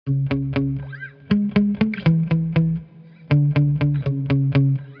Yeah.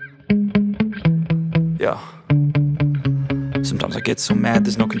 Sometimes I get so mad,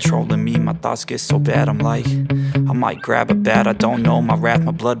 there's no controlling me. My thoughts get so bad, I'm like, I might grab a bat, I don't know. My wrath,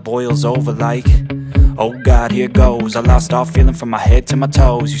 my blood boils over like, oh God, here goes. I lost all feeling from my head to my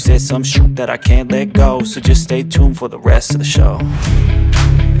toes. You said some shit that I can't let go, so just stay tuned for the rest of the show.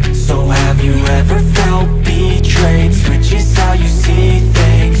 So have you ever felt betrayed? Switches how you see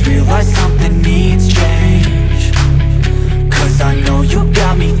things, realize something needs change. Cause I know you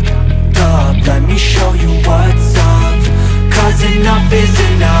got me up, let me show you what's up. Cause enough is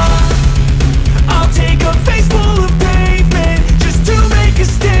enough. I'll take a face full of pavement just to make a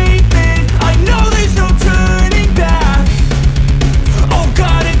statement. I know there's no turning back. Oh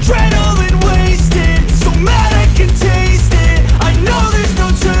God, adrenaline wasted, so mad I can taste it. I know there's no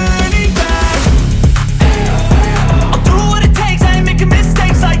turning back. I'll do what it takes, I ain't making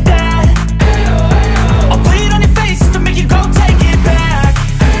mistakes like that. I'll bleed on your face to make you go take it back.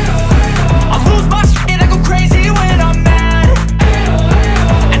 I'll lose my shit, I go crazy when I'm mad.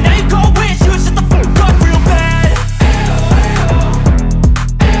 And now you go wish you would shut the fuck up real bad.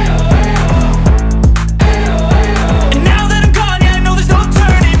 And now that I'm gone, yeah, I know there's no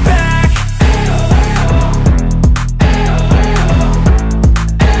turning back.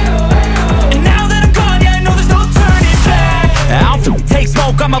 And now that I'm gone, yeah, I know there's no turning back. I'll take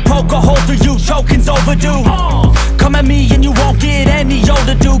smoke, I'ma poke a hole through you, choking's overdue. Come at me and you won't get any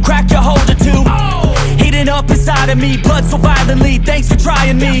older, dude. Crack your holder too. Heating up inside of me, blood so violently. Thanks for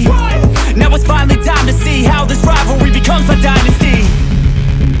trying me. Now it's finally time to see how this rivalry becomes my dynasty.